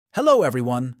Hello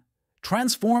everyone!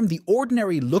 Transform the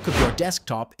ordinary look of your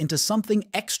desktop into something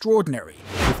extraordinary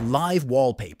with live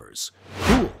wallpapers.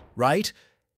 Cool, right?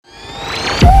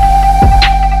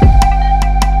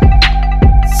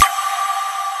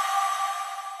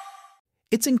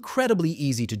 It's incredibly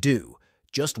easy to do.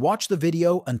 Just watch the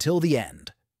video until the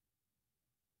end.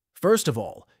 First of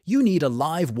all, you need a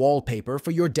live wallpaper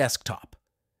for your desktop.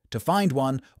 To find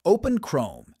one, open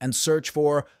Chrome and search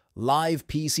for Live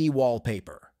PC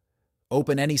Wallpaper.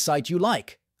 Open any site you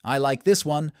like. I like this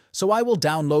one, so I will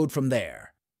download from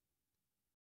there.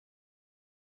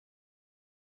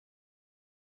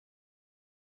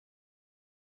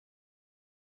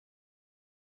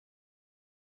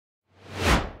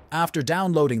 After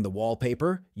downloading the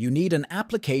wallpaper, you need an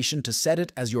application to set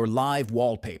it as your live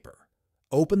wallpaper.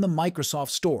 Open the Microsoft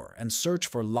Store and search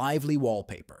for Lively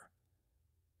Wallpaper.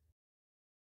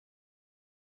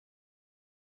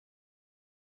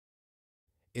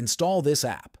 Install this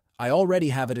app. I already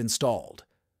have it installed.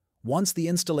 Once the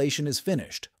installation is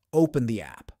finished, open the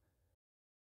app.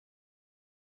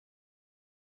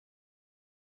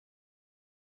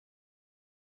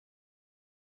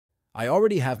 I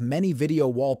already have many video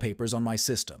wallpapers on my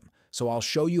system, so I'll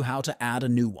show you how to add a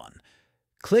new one.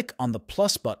 Click on the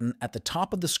plus button at the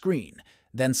top of the screen,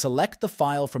 then select the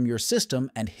file from your system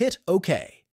and hit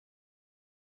OK.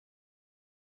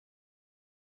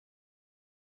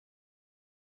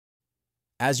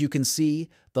 As you can see,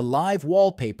 the live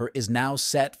wallpaper is now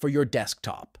set for your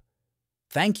desktop.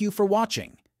 Thank you for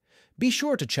watching. Be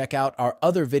sure to check out our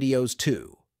other videos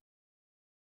too.